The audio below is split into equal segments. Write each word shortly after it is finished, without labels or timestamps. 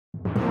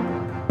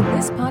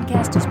This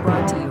podcast is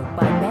brought to you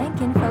by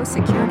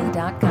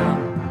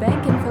BankInfoSecurity.com.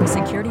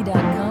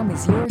 BankInfoSecurity.com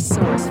is your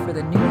source for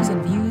the news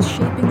and views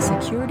shaping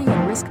security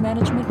and risk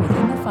management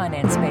within the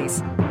finance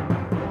space.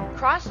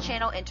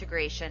 Cross-channel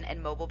integration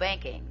and mobile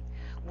banking.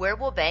 Where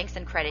will banks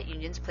and credit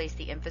unions place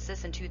the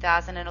emphasis in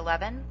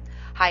 2011?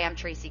 Hi, I'm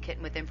Tracy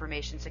Kitten with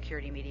Information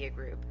Security Media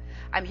Group.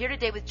 I'm here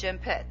today with Jim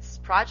Pitts,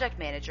 Project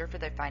Manager for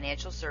the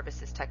Financial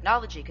Services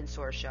Technology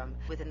Consortium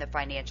within the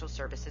Financial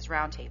Services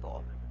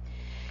Roundtable.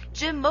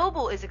 Jim,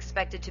 mobile is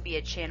expected to be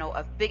a channel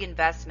of big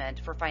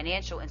investment for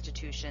financial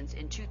institutions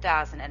in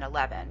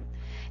 2011.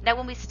 Now,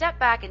 when we step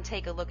back and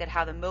take a look at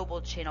how the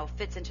mobile channel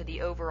fits into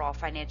the overall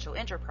financial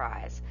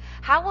enterprise,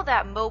 how will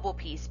that mobile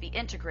piece be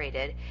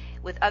integrated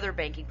with other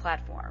banking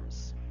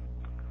platforms?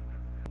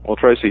 Well,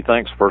 Tracy,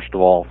 thanks first of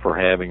all for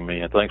having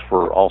me, and thanks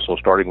for also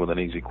starting with an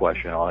easy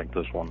question. I like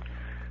this one.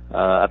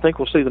 I think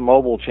we'll see the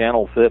mobile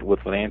channel fit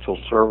with financial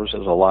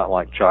services a lot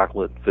like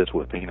chocolate fits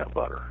with peanut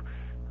butter.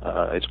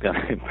 It's going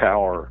to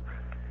empower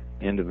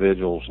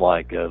individuals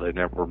like they've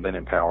never been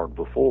empowered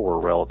before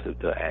relative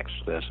to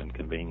access and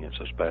convenience,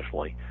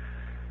 especially.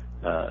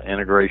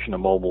 Integration of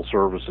mobile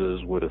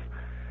services with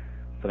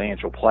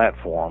financial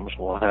platforms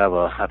will have,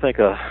 I think,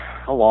 a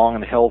long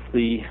and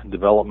healthy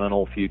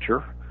developmental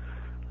future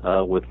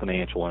with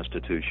financial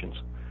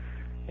institutions.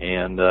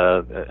 And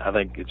I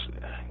think it's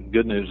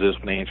good news is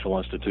financial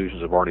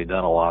institutions have already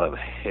done a lot of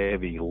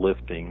heavy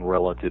lifting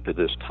relative to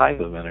this type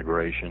of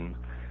integration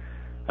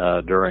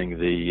during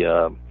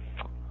the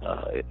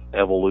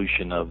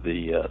evolution of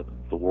the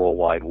World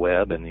Wide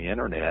Web and the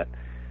Internet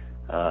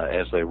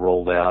as they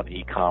rolled out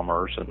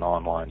e-commerce and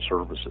online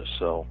services.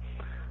 So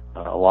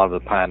a lot of the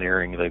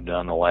pioneering they've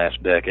done the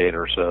last decade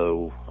or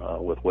so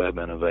with web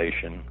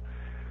innovation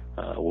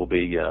will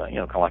be kind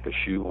of like a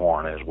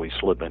shoehorn as we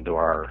slip into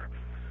our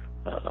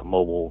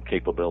mobile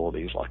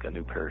capabilities like a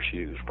new pair of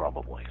shoes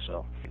probably.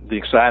 So the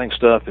exciting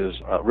stuff is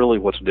really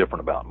what's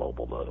different about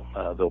mobile, though.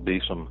 There'll be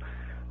some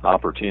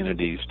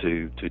opportunities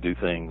to do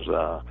things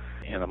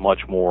in a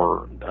much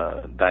more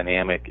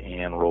dynamic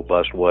and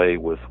robust way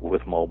with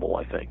mobile,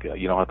 I think.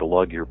 You don't have to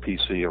lug your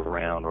PC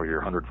around or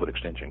your 100-foot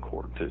extension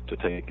cord to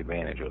take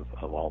advantage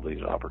of all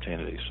these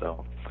opportunities.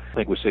 So I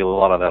think we see a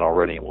lot of that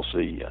already, and we'll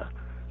see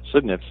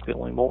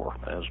significantly more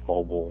as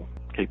mobile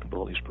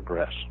capabilities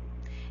progress.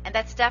 And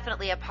that's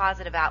definitely a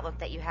positive outlook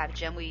that you have,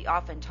 Jim. We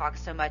often talk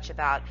so much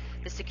about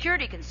the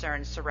security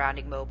concerns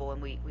surrounding mobile,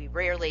 and we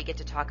rarely get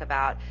to talk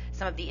about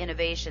some of the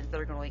innovations that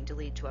are going to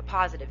lead to a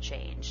positive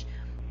change.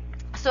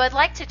 So I'd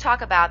like to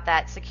talk about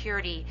that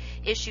security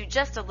issue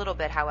just a little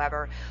bit,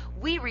 however.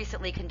 We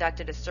recently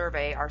conducted a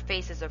survey, our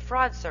Faces of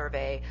Fraud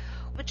survey,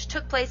 which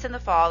took place in the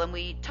fall, and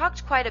we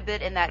talked quite a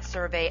bit in that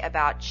survey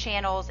about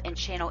channels and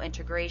channel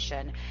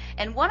integration.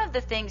 And one of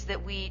the things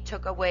that we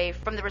took away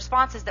from the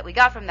responses that we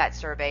got from that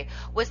survey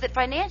was that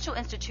financial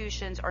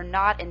institutions are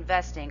not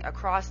investing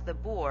across the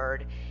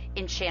board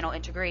in channel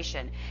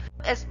integration.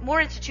 As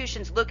more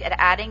institutions look at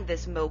adding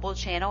this mobile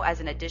channel as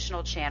an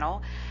additional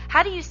channel,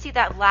 how do you see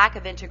that lack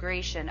of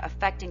integration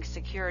affecting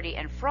security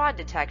and fraud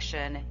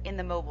detection in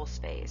the mobile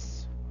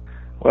space?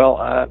 Well,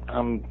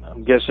 I'm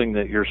guessing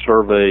that your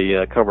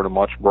survey covered a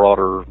much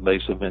broader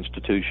base of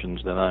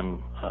institutions than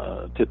I'm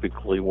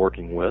typically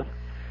working with,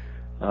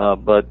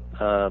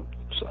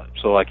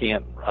 so I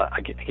can't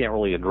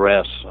really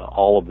address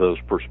all of those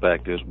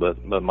perspectives.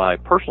 But my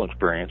personal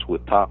experience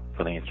with top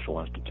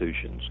financial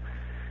institutions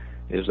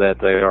is that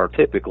they are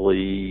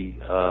typically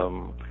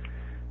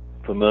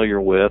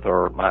familiar with,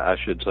 or I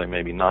should say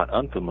maybe not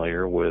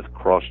unfamiliar with,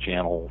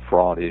 cross-channel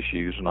fraud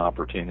issues and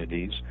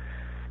opportunities.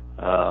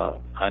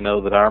 I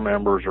know that our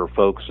members are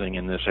focusing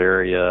in this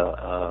area,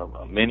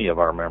 many of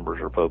our members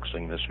are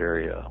focusing in this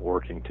area,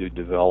 working to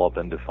develop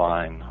and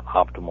define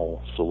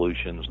optimal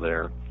solutions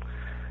there.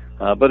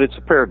 But it's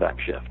a paradigm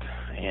shift,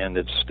 and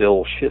it's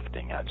still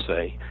shifting, I'd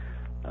say.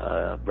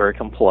 Very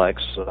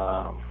complex.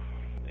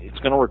 It's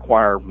going to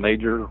require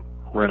major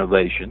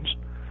renovations,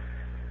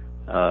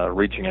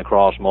 reaching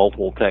across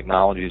multiple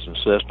technologies and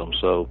systems.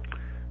 So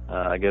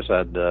I guess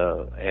I'd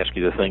ask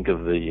you to think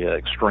of the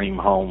Extreme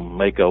Home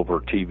Makeover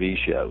TV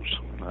shows.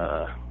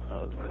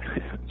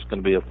 It's going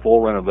to be a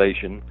full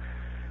renovation.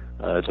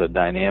 It's a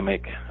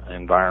dynamic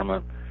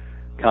environment,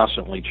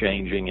 constantly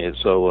changing.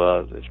 It's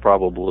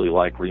probably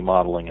like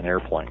remodeling an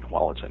airplane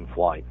while it's in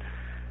flight.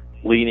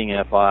 Leading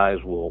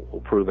FIs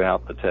will prove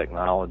out the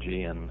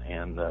technology, and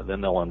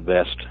then they'll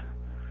invest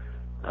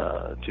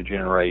to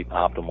generate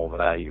optimal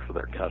value for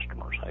their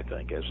customers, I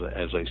think, as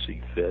they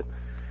see fit.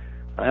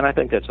 And I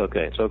think that's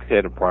okay. It's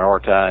okay to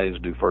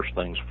prioritize, do first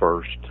things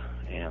first,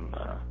 and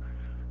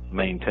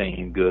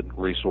maintain good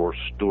resource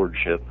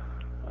stewardship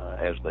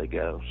as they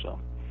go. So,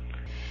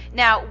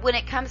 now, when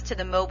it comes to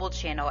the mobile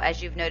channel,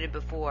 as you've noted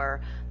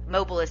before,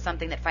 mobile is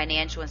something that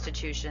financial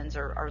institutions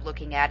are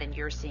looking at, and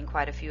you're seeing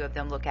quite a few of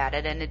them look at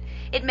it, and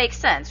it makes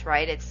sense,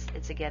 right?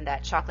 It's again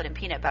that chocolate and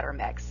peanut butter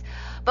mix.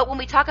 But when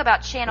we talk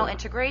about channel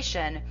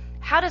integration,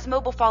 how does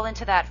mobile fall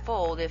into that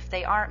fold if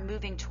they aren't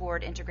moving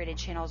toward integrated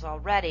channels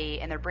already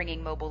and they're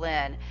bringing mobile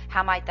in?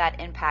 How might that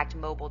impact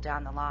mobile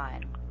down the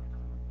line?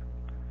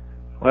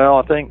 Well,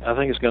 I think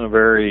it's going to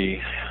vary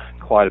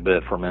quite a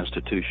bit from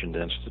institution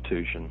to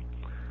institution.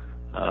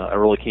 I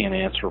really can't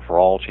answer for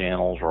all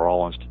channels or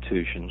all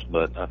institutions,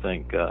 but I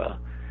think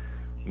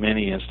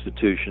many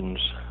institutions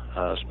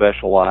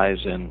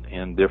specialize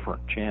in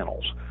different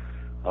channels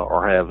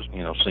or have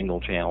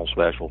single channel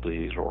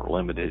specialties or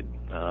limited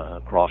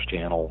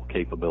cross-channel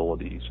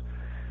capabilities.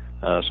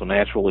 So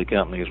naturally,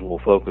 companies will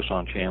focus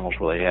on channels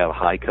where they have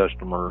high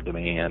customer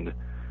demand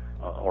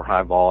or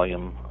high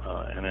volume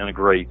and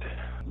integrate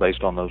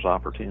based on those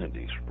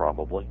opportunities,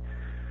 probably.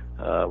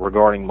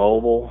 Regarding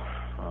mobile,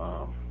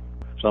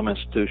 some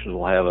institutions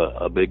will have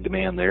a big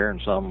demand there,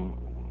 and some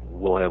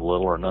will have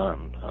little or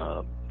none,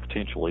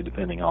 potentially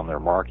depending on their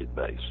market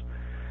base.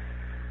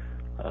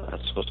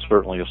 So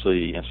certainly you'll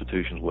see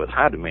institutions with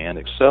high demand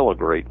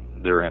accelerate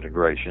their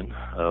integration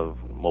of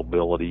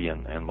mobility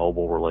and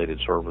mobile-related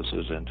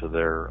services into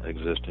their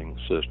existing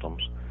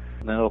systems.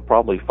 And they'll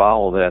probably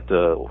follow that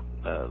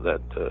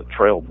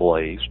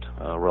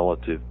trailblazed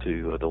relative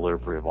to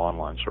delivery of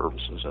online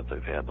services that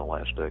they've had the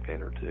last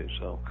decade or two.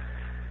 So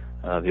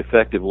the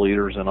effective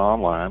leaders in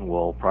online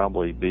will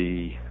probably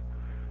be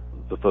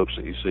the folks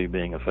that you see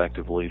being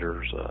effective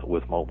leaders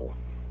with mobile.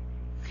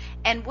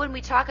 And when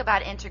we talk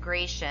about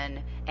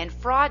integration and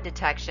fraud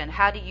detection,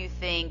 how do you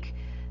think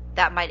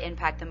that might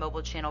impact the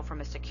mobile channel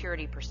from a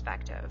security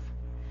perspective?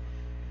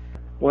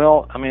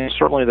 Well, I mean,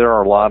 certainly there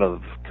are a lot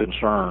of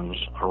concerns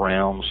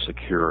around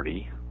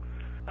security.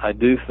 I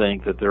do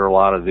think that there are a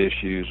lot of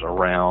issues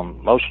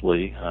around,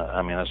 mostly,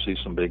 I see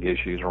some big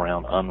issues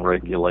around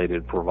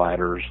unregulated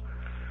providers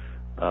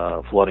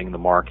flooding the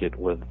market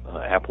with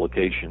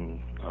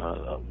application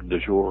du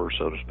jour,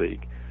 so to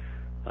speak.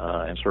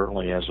 And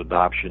certainly as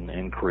adoption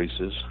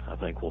increases, I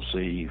think we'll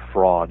see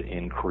fraud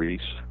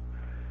increase.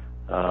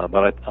 But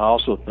I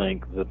also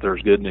think that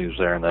there's good news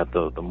there in that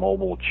the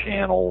mobile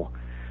channel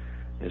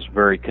is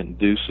very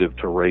conducive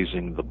to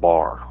raising the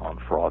bar on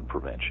fraud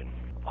prevention.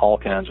 All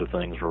kinds of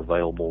things are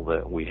available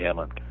that we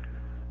haven't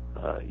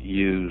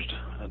used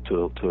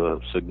to a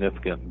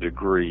significant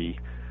degree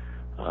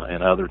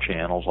in other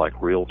channels, like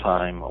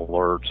real-time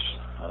alerts,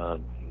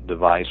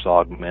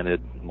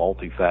 device-augmented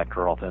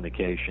multi-factor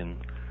authentication,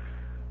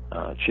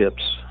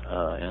 chips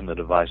in the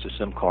device's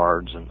SIM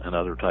cards and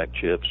other type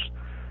chips.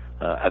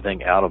 I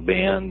think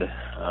out-of-band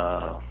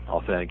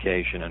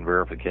authentication and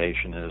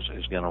verification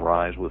is going to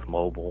rise with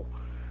mobile,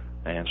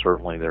 and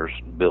certainly there's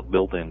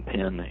built-in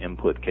PIN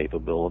input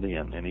capability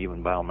and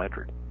even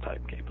biometric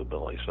type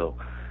capability. So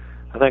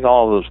I think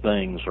all of those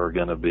things are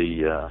going to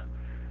be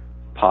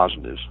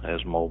positives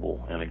as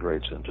mobile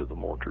integrates into the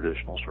more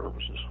traditional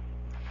services.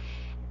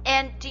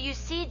 And do you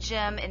see,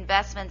 Jim,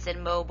 investments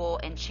in mobile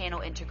and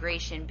channel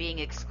integration being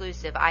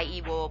exclusive,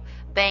 i.e. will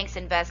banks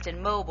invest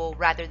in mobile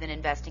rather than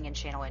investing in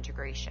channel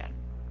integration?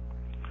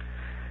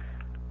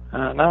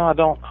 No, I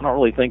don't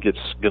really think it's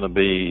going to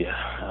be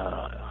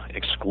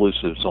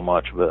exclusive so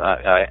much, but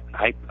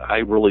I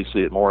really see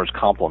it more as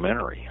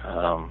complementary.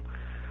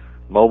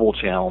 Mobile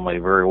channel may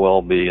very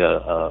well be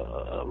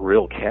a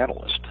real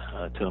catalyst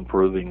to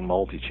improving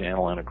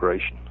multi-channel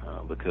integration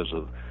because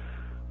of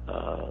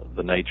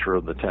the nature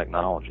of the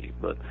technology.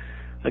 But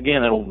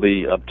again, it'll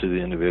be up to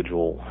the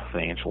individual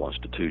financial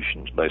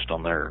institutions based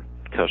on their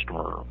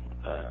customer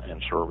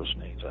and service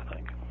needs, I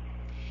think.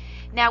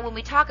 Now, when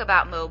we talk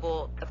about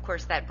mobile, of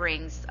course, that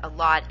brings a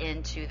lot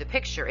into the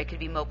picture. It could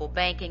be mobile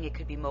banking, it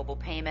could be mobile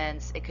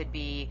payments, it could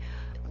be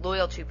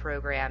loyalty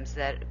programs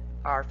that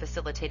are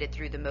facilitated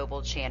through the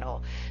mobile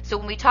channel. So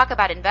when we talk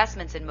about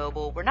investments in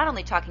mobile, we're not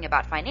only talking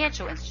about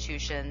financial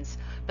institutions,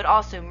 but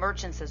also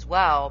merchants as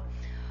well.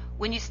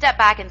 When you step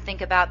back and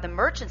think about the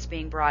merchants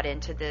being brought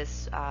into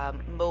this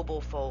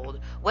mobile fold,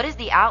 what is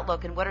the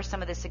outlook and what are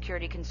some of the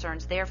security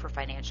concerns there for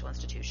financial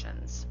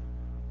institutions?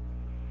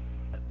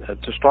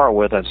 To start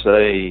with, I'd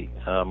say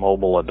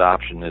mobile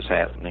adoption is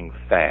happening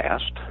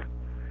fast,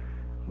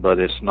 but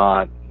it's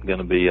not going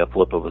to be a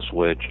flip of a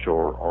switch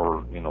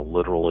or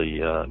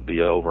literally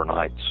be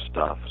overnight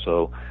stuff.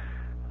 So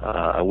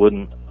I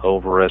wouldn't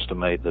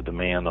overestimate the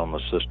demand on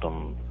the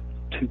system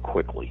too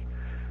quickly.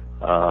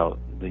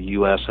 The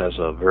U.S. has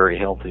a very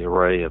healthy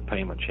array of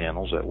payment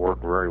channels that work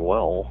very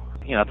well.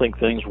 I think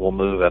things will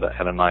move at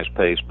a nice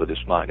pace, but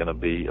it's not going to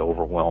be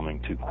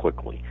overwhelming too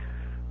quickly.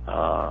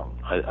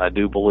 I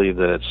do believe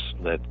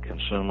that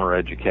consumer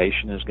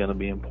education is going to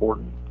be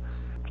important.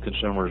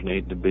 Consumers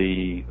need to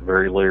be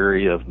very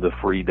leery of the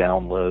free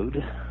download.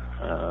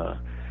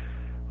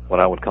 What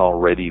I would call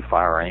ready,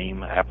 fire,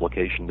 aim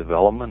application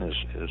development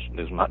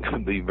is not going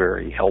to be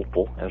very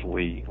helpful as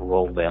we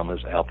roll down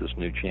this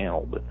new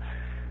channel. But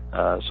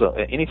so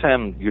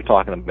anytime you're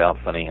talking about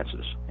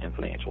finances and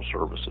financial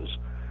services,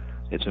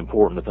 it's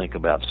important to think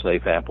about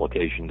safe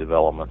application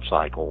development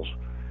cycles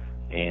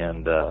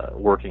and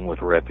working with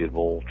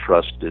reputable,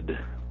 trusted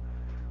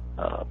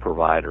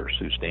providers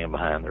who stand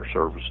behind their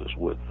services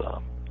with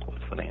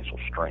financial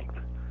strength.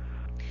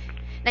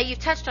 Now, you've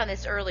touched on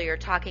this earlier,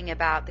 talking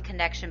about the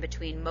connection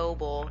between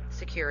mobile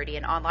security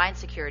and online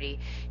security.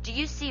 Do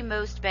you see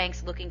most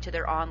banks looking to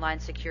their online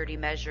security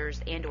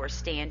measures and or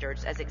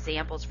standards as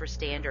examples for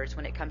standards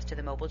when it comes to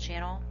the mobile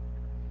channel?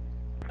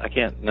 I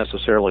can't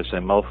necessarily say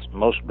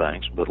most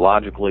banks, but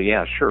logically,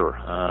 yeah, sure.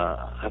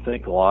 I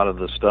think a lot of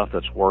the stuff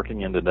that's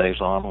working in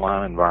today's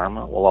online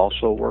environment will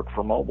also work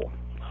for mobile.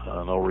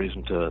 No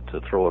reason to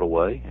throw it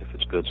away if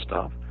it's good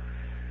stuff.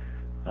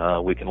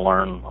 We can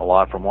learn a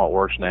lot from what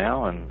works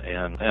now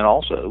and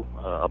also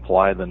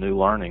apply the new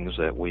learnings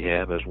that we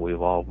have as we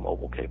evolve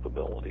mobile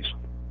capabilities.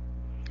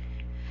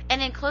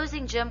 And in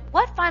closing, Jim,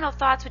 what final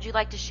thoughts would you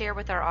like to share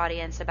with our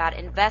audience about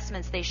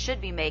investments they should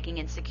be making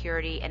in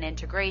security and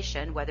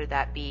integration, whether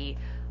that be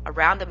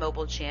around the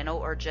mobile channel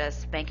or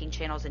just banking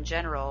channels in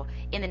general,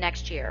 in the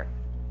next year?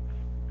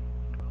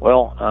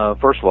 Well,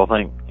 first of all,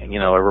 I think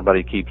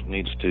everybody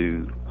needs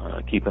to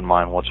keep in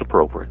mind what's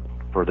appropriate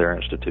for their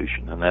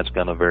institution, and that's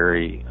going to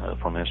vary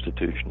from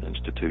institution to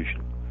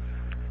institution.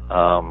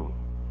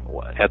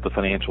 At the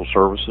financial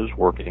services,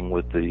 working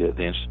with the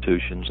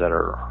institutions that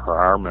are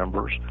our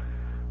members,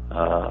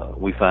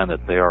 we find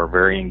that they are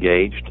very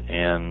engaged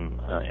and,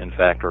 in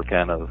fact, are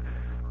kind of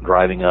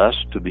driving us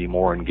to be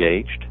more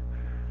engaged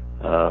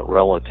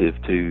relative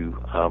to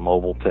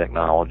mobile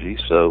technology.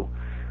 So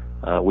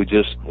we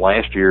just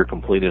last year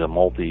completed a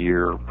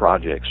multi-year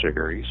project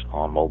series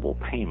on mobile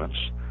payments.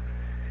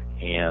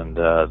 And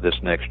this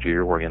next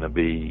year, we're going to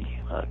be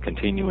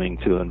continuing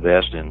to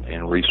invest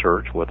in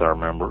research with our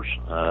members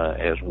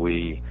as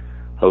we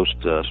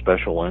host a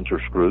special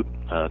interest group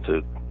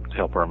to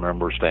help our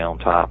members stay on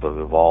top of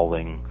the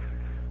evolving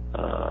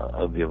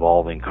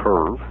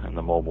curve in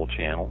the mobile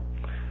channel.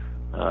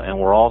 And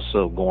we're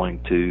also going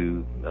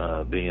to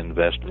be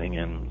investing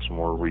in some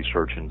more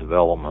research and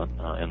development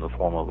in the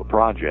form of a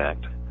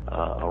project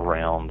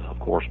around, of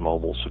course,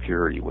 mobile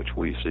security, which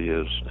we see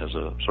as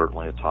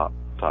certainly a top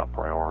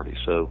priority.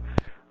 So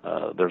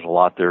there's a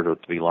lot there to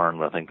be learned,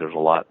 but I think there's a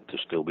lot to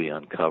still be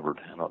uncovered.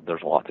 And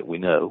there's a lot that we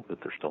know, but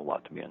there's still a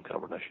lot to be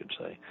uncovered, I should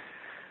say.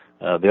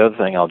 The other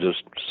thing I'll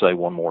just say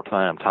one more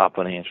time, top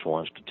financial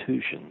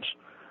institutions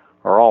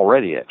are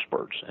already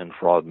experts in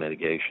fraud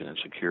mitigation and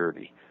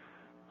security.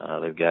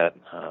 They've got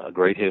a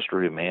great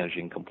history of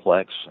managing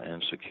complex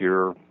and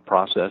secure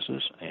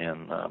processes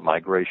and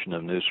migration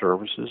of new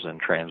services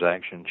and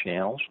transaction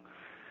channels.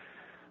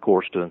 Of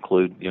course, to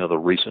include the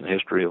recent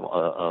history of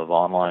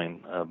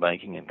online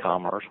banking and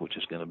commerce, which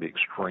is going to be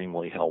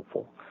extremely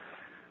helpful.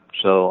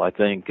 So I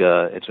think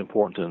it's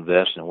important to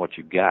invest in what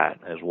you've got,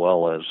 as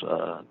well as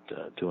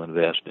to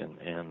invest in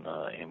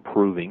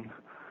improving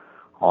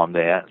on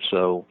that.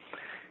 So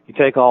you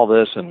take all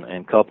this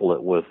and couple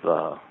it with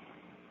the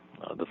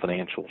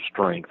financial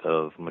strength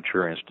of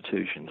mature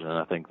institutions, and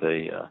I think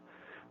they're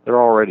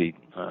already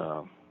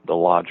the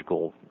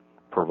logical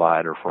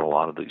provider for a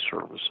lot of these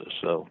services.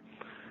 So.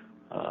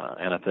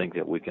 And I think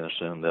that we can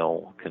assume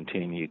they'll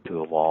continue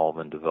to evolve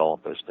and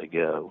develop as they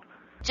go.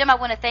 Jim, I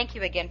want to thank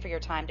you again for your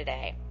time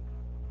today.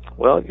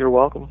 Well, you're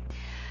welcome.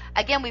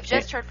 Again, we've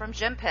just heard from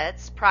Jim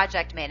Pitts,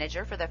 Project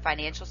Manager for the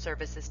Financial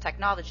Services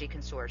Technology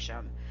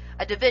Consortium,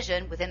 a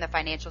division within the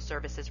Financial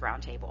Services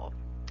Roundtable.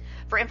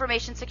 For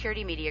Information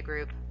Security Media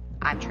Group,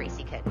 I'm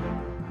Tracy Kitten.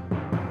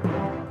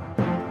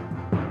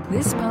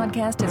 This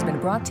podcast has been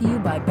brought to you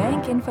by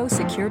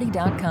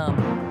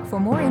BankInfoSecurity.com. For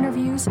more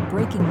interviews,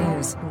 breaking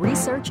news,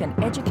 research, and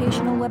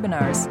educational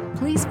webinars,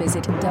 please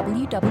visit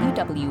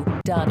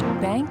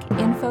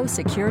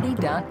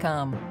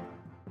www.bankinfosecurity.com.